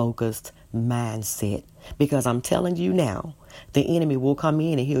God-focused mindset, because I'm telling you now, the enemy will come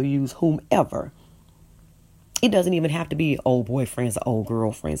in and he'll use whomever. It doesn't even have to be old boyfriends or old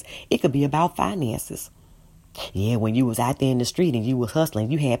girlfriends. It could be about finances. Yeah, when you was out there in the street and you was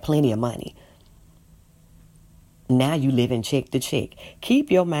hustling, you had plenty of money. Now you live in check to check.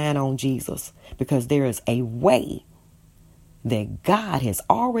 Keep your mind on Jesus, because there is a way that God has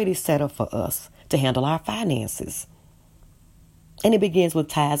already set up for us to handle our finances. And it begins with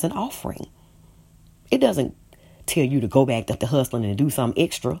tithes and offering. It doesn't tell you to go back to hustling and do something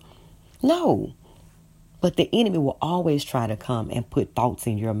extra. No. But the enemy will always try to come and put thoughts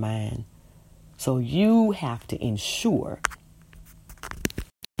in your mind. So you have to ensure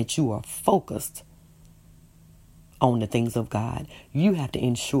that you are focused on the things of God. You have to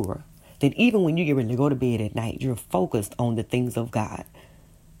ensure that even when you get ready to go to bed at night, you're focused on the things of God.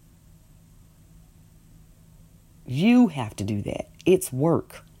 You have to do that. It's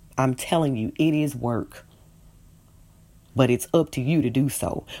work. I'm telling you, it is work. But it's up to you to do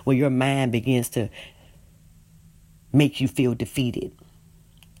so. When your mind begins to make you feel defeated.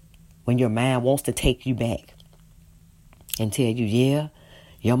 When your mind wants to take you back and tell you, yeah,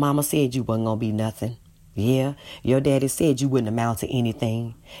 your mama said you wasn't going to be nothing. Yeah, your daddy said you wouldn't amount to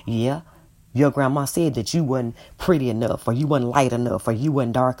anything. Yeah, your grandma said that you wasn't pretty enough, or you wasn't light enough, or you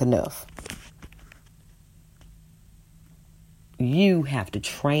wasn't dark enough. You have to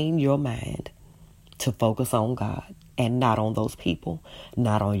train your mind to focus on God and not on those people,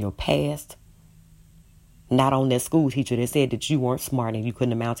 not on your past, not on that school teacher that said that you weren't smart and you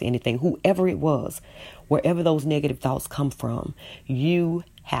couldn't amount to anything. Whoever it was, wherever those negative thoughts come from, you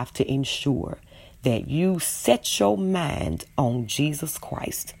have to ensure that you set your mind on Jesus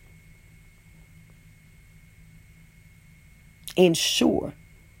Christ. Ensure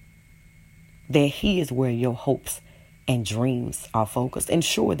that He is where your hopes and dreams are focused.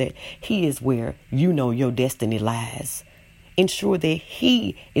 Ensure that He is where you know your destiny lies. Ensure that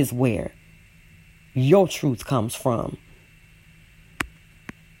He is where your truth comes from.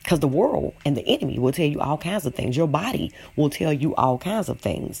 Because the world and the enemy will tell you all kinds of things. Your body will tell you all kinds of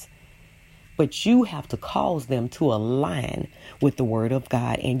things. But you have to cause them to align with the Word of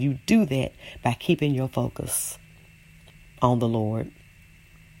God. And you do that by keeping your focus on the Lord.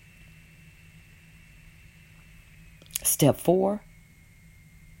 Step 4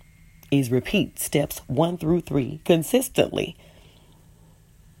 is repeat steps 1 through 3 consistently.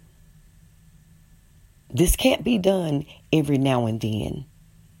 This can't be done every now and then.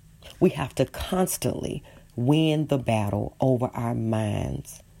 We have to constantly win the battle over our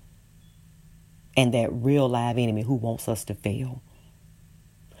minds and that real live enemy who wants us to fail.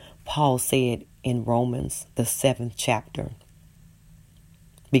 Paul said in Romans, the 7th chapter,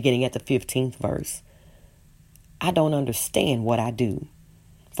 beginning at the 15th verse, I don't understand what I do.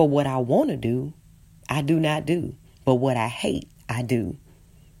 For what I want to do, I do not do. But what I hate, I do.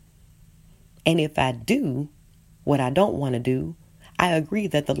 And if I do what I don't want to do, I agree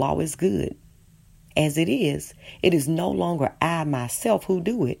that the law is good. As it is no longer I myself who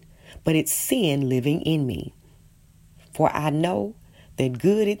do it, but it's sin living in me. For I know that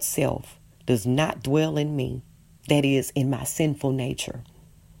good itself does not dwell in me, that is, in my sinful nature.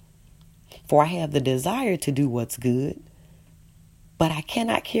 For I have the desire to do what's good, but I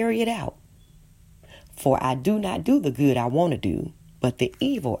cannot carry it out. For I do not do the good I want to do, but the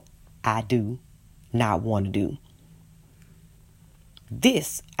evil I do not want to do.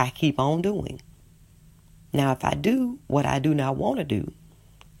 This I keep on doing. Now, if I do what I do not want to do,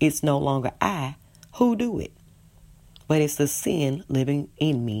 it's no longer I who do it, but it's the sin living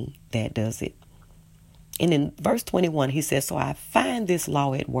in me that does it. And in verse 21, he says, so I find this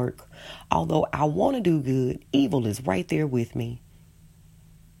law at work. Although I want to do good, evil is right there with me.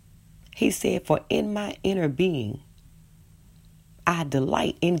 He said, for in my inner being, I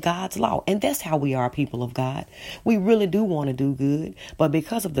delight in God's law. And that's how we are, people of God. We really do want to do good. But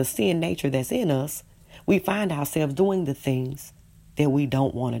because of the sin nature that's in us, we find ourselves doing the things that we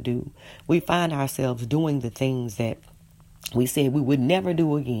don't want to do. We find ourselves doing the things that we said we would never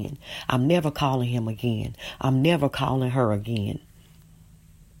do again. I'm never calling him again. I'm never calling her again.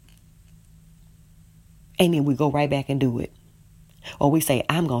 And then we go right back and do it. Or we say,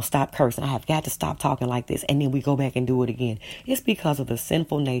 I'm going to stop cursing. I have got to stop talking like this. And then we go back and do it again. It's because of the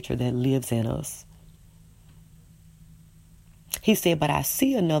sinful nature that lives in us. He said, but I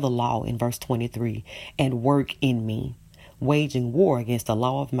see another law in verse 23 and work in me, waging war against the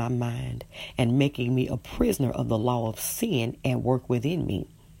law of my mind and making me a prisoner of the law of sin and work within me.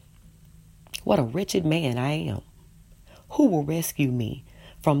 What a wretched man I am. Who will rescue me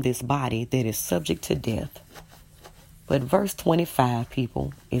from this body that is subject to death? But verse 25,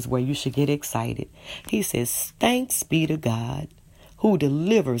 people, is where you should get excited. He says, thanks be to God who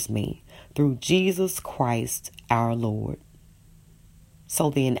delivers me through Jesus Christ our Lord. So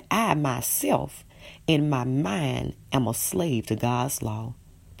then I myself in my mind am a slave to God's law,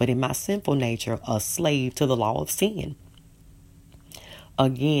 but in my sinful nature, a slave to the law of sin.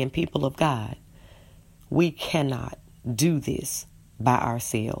 Again, people of God, we cannot do this by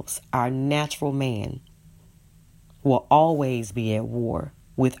ourselves. Our natural man will always be at war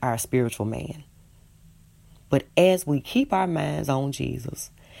with our spiritual man. But as we keep our minds on Jesus,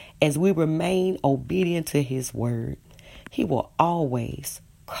 as we remain obedient to his word, he will always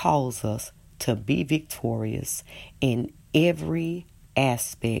cause us to be victorious in every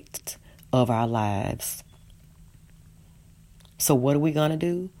aspect of our lives. So what are we going to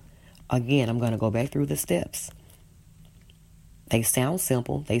do? Again, I'm going to go back through the steps. They sound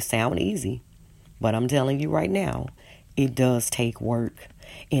simple. They sound easy. But I'm telling you right now, it does take work.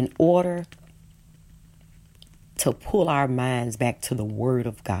 In order to pull our minds back to the Word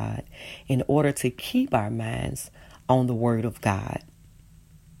of God, in order to keep our minds on the Word of God,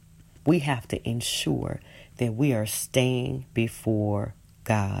 we have to ensure that we are staying before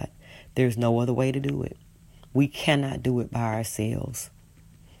God. There's no other way to do it. We cannot do it by ourselves.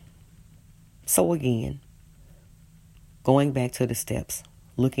 So again, going back to the steps,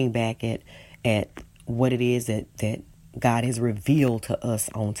 looking back at what it is that God has revealed to us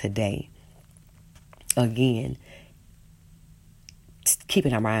on today. Again,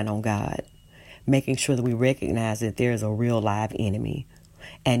 keeping our mind on God, making sure that we recognize that there is a real live enemy,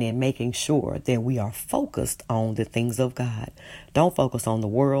 and then making sure that we are focused on the things of God. Don't focus on the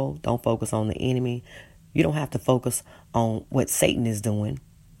world. Don't focus on the enemy. You don't have to focus on what Satan is doing.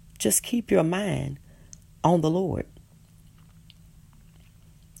 Just keep your mind on the Lord.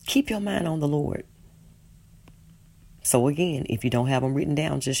 Keep your mind on the Lord. So again, if you don't have them written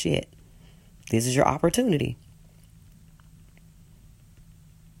down just yet, this is your opportunity.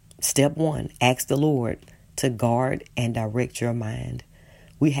 Step 1, ask the Lord to guard and direct your mind.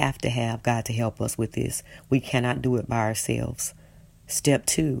 We have to have God to help us with this. We cannot do it by ourselves. Step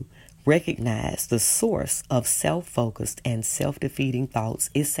 2, recognize the source of self-focused and self-defeating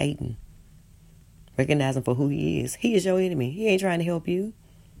thoughts is Satan. Recognize him for who he is. He is your enemy. He ain't trying to help you.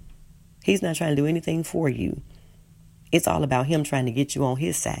 He's not trying to do anything for you. It's all about him trying to get you on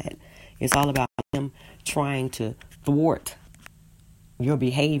his side. It's all about him trying to thwart your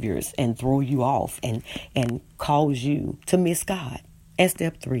behaviors and throw you off and cause you to miss God. And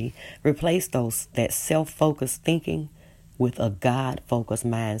step 3, replace that self-focused thinking with a God-focused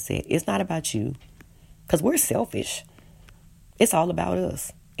mindset. It's not about you, because we're selfish. It's all about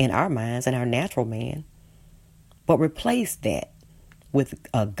us and our minds and our natural man. But replace that with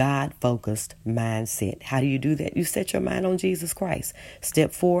a God-focused mindset. How do you do that? You set your mind on Jesus Christ.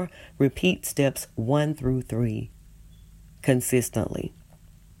 Step 4, repeat steps 1 through 3 consistently.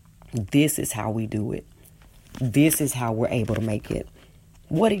 This is how we do it. This is how we're able to make it.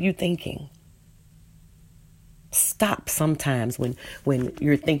 What are you thinking? Stop sometimes when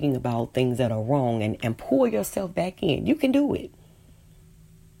you're thinking about things that are wrong and pull yourself back in. You can do it.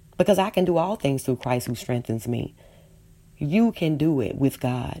 Because I can do all things through Christ who strengthens me. You can do it with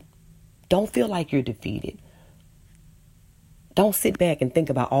God. Don't feel like you're defeated. Don't sit back and think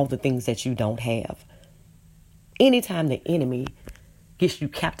about all the things that you don't have. Anytime the enemy gets you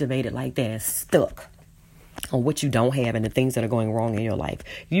captivated like that and stuck, on what you don't have and the things that are going wrong in your life.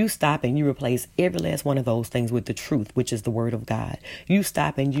 You stop and you replace every last one of those things with the truth, which is the word of God. You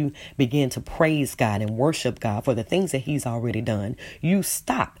stop and you begin to praise God and worship God for the things that he's already done. You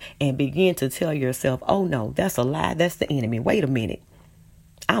stop and begin to tell yourself, oh no, that's a lie. That's the enemy. Wait a minute.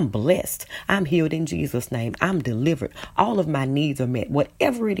 I'm blessed. I'm healed in Jesus' name. I'm delivered. All of my needs are met.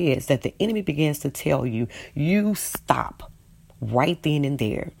 Whatever it is that the enemy begins to tell you, you stop right then and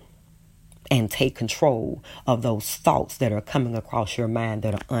there and take control of those thoughts that are coming across your mind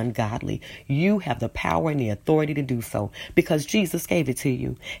that are ungodly. You have the power and the authority to do so because Jesus gave it to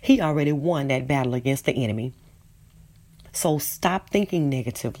you. He already won that battle against the enemy. So stop thinking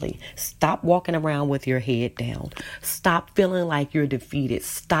negatively. Stop walking around with your head down. Stop feeling like you're defeated.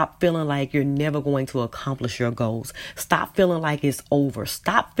 Stop feeling like you're never going to accomplish your goals. Stop feeling like it's over.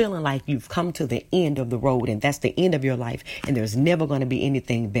 Stop feeling like you've come to the end of the road and that's the end of your life and there's never going to be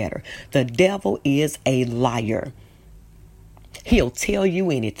anything better. The devil is a liar. He'll tell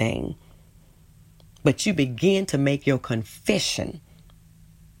you anything. But you begin to make your confession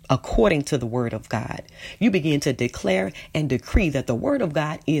according to the word of God. You begin to declare and decree that the word of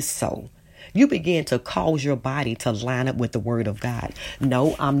God is so. You begin to cause your body to line up with the word of God.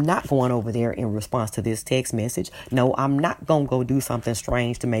 No, I'm not going over there in response to this text message. No, I'm not going to go do something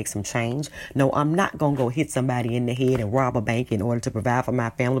strange to make some change. No, I'm not going to go hit somebody in the head and rob a bank in order to provide for my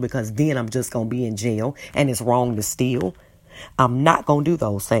family because then I'm just going to be in jail and it's wrong to steal. I'm not going to do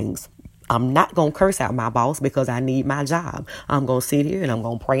those things. I'm not going to curse out my boss because I need my job. I'm going to sit here and I'm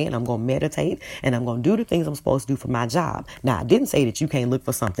going to pray and I'm going to meditate and I'm going to do the things I'm supposed to do for my job. Now, I didn't say that you can't look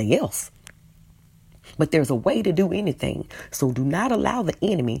for something else, but there's a way to do anything. So do not allow the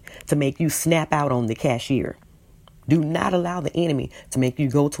enemy to make you snap out on the cashier. Do not allow the enemy to make you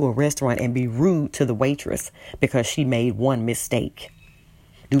go to a restaurant and be rude to the waitress because she made one mistake.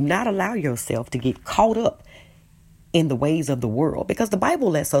 Do not allow yourself to get caught up in the ways of the world, because the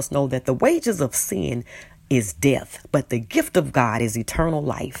Bible lets us know that the wages of sin is death, but the gift of God is eternal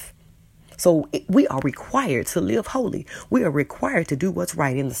life. So we are required to live holy. We are required to do what's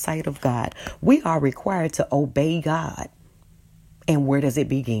right in the sight of God. We are required to obey God. And where does it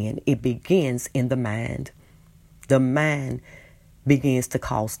begin? It begins in the mind. The mind begins to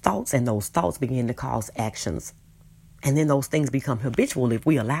cause thoughts, and those thoughts begin to cause actions. And then those things become habitual if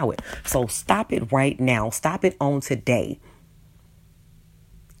we allow it. So stop it right now. Stop it on today.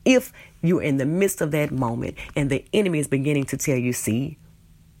 If you're in the midst of that moment and the enemy is beginning to tell you, see,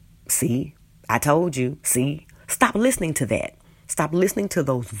 I told you, see, stop listening to that. Stop listening to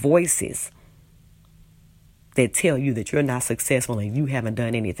those voices that tell you that you're not successful and you haven't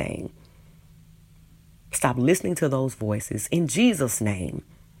done anything. Stop listening to those voices. In Jesus' name,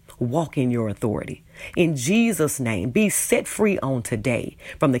 walk in your authority. In Jesus' name, be set free on today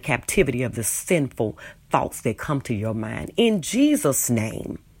from the captivity of the sinful thoughts that come to your mind. In Jesus'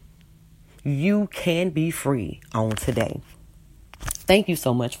 name, you can be free on today. Thank you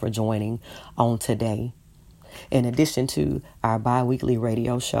so much for joining on today. In addition to our bi-weekly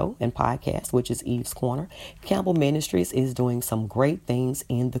radio show and podcast, which is Eve's Corner, Campbell Ministries is doing some great things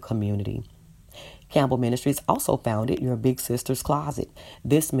in the community. Campbell Ministries also founded Your Big Sister's Closet.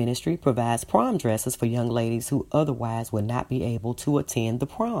 This ministry provides prom dresses for young ladies who otherwise would not be able to attend the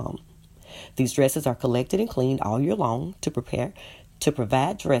prom. These dresses are collected and cleaned all year long to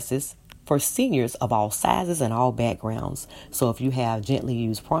provide dresses for seniors of all sizes and all backgrounds. So if you have gently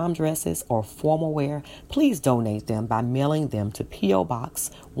used prom dresses or formal wear, please donate them by mailing them to P.O.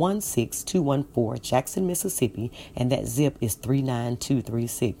 Box 16214, Jackson, Mississippi, and that zip is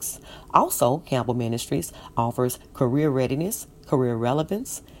 39236. Also, Campbell Ministries offers career readiness, career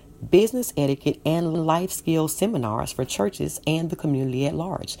relevance, business etiquette, and life skills seminars for churches and the community at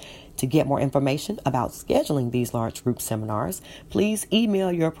large. To get more information about scheduling these large group seminars, please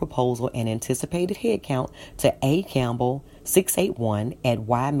email your proposal and anticipated headcount to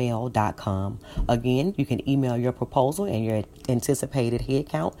acampbell681@ymail.com. Again, you can email your proposal and your anticipated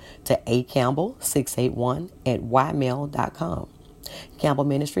headcount to acampbell681@ymail.com. Campbell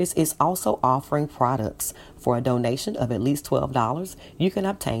Ministries is also offering products. For a donation of at least $12, you can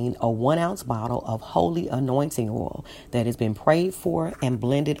obtain a 1-ounce bottle of holy anointing oil that has been prayed for and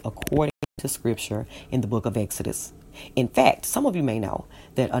blended according to scripture in the book of Exodus. In fact, some of you may know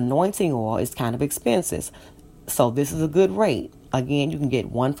that anointing oil is kind of expensive, so this is a good rate. Again, you can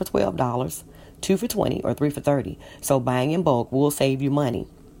get 1 for $12, 2 for $20, or 3 for $30. So buying in bulk will save you money.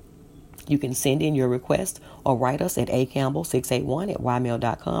 You can send in your request or write us at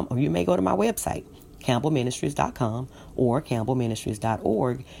acampbell681@ymail.com, or you may go to my website, campbellministries.com or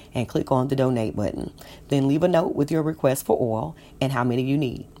campbellministries.org, and click on the donate button. Then leave a note with your request for oil and how many you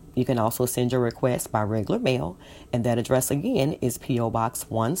need. You can also send your request by regular mail, and that address again is P.O. Box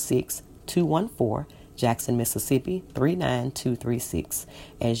 16214, Jackson, Mississippi 39236.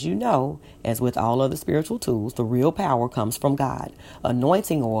 As you know, as with all other spiritual tools, the real power comes from God.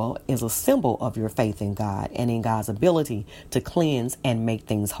 Anointing oil is a symbol of your faith in God and in God's ability to cleanse and make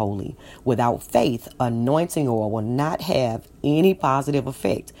things holy. Without faith, anointing oil will not have any positive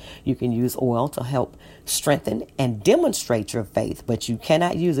effect. You can use oil to help strengthen and demonstrate your faith, but you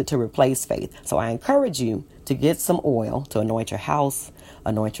cannot use it to replace faith. So I encourage you to get some oil to anoint your house,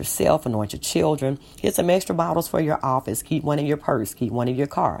 anoint yourself, anoint your children. Get some extra bottles for your office. Keep one in your purse. Keep one in your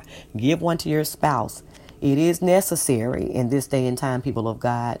car. Give one to your spouse. It is necessary in this day and time, people of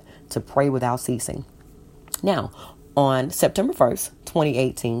God, to pray without ceasing. Now, on September 1st,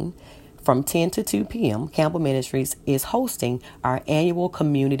 2018, from 10 to 2 p.m., Campbell Ministries is hosting our annual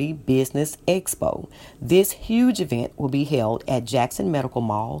Community Business Expo. This huge event will be held at Jackson Medical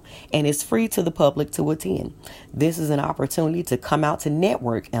Mall and is free to the public to attend. This is an opportunity to come out to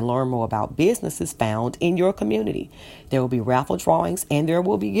network and learn more about businesses found in your community. There will be raffle drawings and there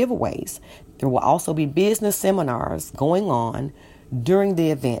will be giveaways. There will also be business seminars going on during the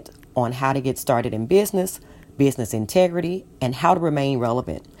event on how to get started in business integrity, and how to remain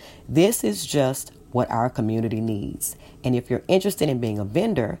relevant. This is just what our community needs. And if you're interested in being a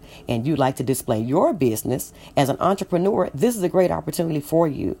vendor and you'd like to display your business as an entrepreneur, this is a great opportunity for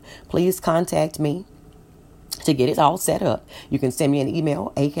you. Please contact me to get it all set up. You can send me an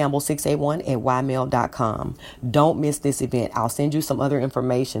email, acampbell681@ymail.com. Don't miss this event. I'll send you some other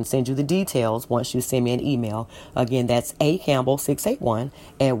information, send you the details once you send me an email. Again, that's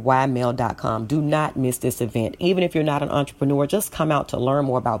acampbell681@ymail.com. Do not miss this event. Even if you're not an entrepreneur, just come out to learn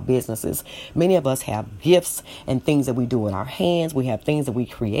more about businesses. Many of us have gifts and things that we do with our hands. We have things that we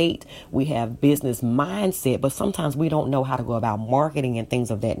create. We have business mindset, but sometimes we don't know how to go about marketing and things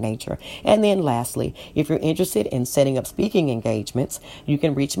of that nature. And then lastly, if you're interested in setting up speaking engagements, you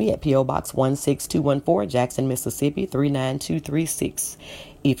can reach me at P.O. Box 16214, Jackson, Mississippi 39236.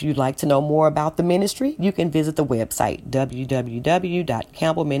 If you'd like to know more about the ministry, you can visit the website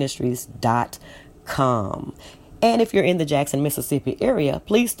www.campbellministries.com. And if you're in the Jackson, Mississippi area,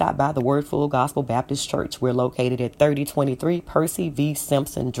 please stop by the Word Full Gospel Baptist Church. We're located at 3023 Percy V.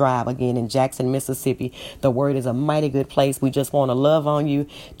 Simpson Drive, again in Jackson, Mississippi. The Word is a mighty good place. We just want to love on you,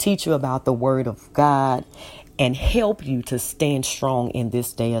 teach you about the Word of God, and help you to stand strong in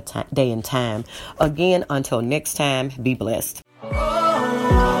this day and time. Again, until next time, be blessed.